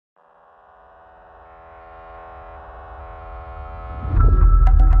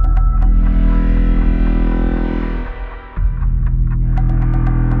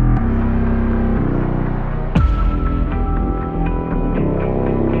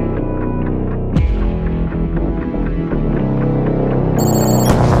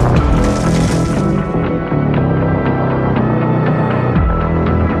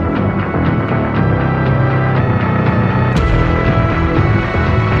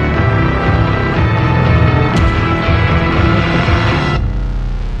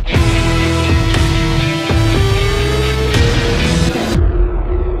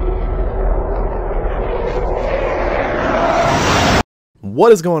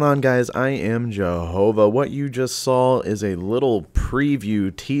What is going on, guys? I am Jehovah. What you just saw is a little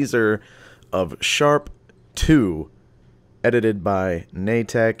preview teaser of Sharp 2, edited by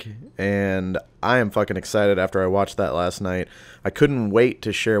Natech, and I am fucking excited after I watched that last night. I couldn't wait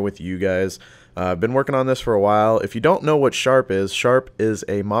to share with you guys. I've been working on this for a while. If you don't know what Sharp is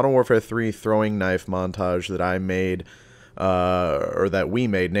a Modern Warfare 3 throwing knife montage that I made, or that we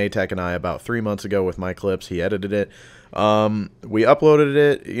made, Natech and I, about 3 months ago with my clips. He edited it. We uploaded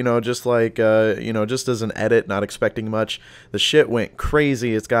it, just like, just as an edit, not expecting much. The shit went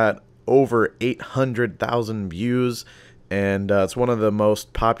crazy. It's got over 800,000 views, and it's one of the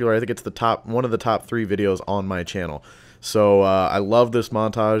most popular. I think it's one of the top 3 videos on my channel. So I love this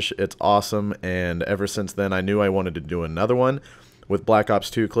montage. It's awesome, and ever since then I knew I wanted to do another one with Black Ops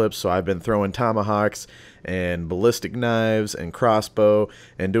 2 clips, so I've been throwing tomahawks and ballistic knives and crossbow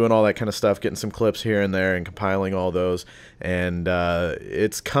and doing all that kind of stuff, getting some clips here and there and compiling all those, and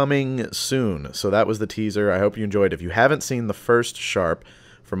it's coming soon. So that was the teaser. I hope you enjoyed. If you haven't seen the first Sharp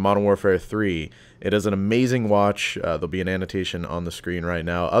from Modern Warfare 3, it is an amazing watch. There'll be an annotation on the screen right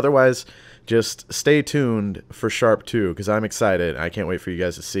now. Otherwise, just stay tuned for Sharp 2, because I'm excited. I can't wait for you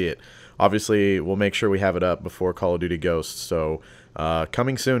guys to see it. Obviously, we'll make sure we have it up before Call of Duty Ghosts, so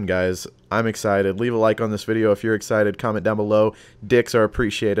coming soon, guys. I'm excited. Leave a like on this video if you're excited. Comment down below. Dicks are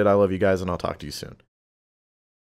appreciated. I love you guys, and I'll talk to you soon.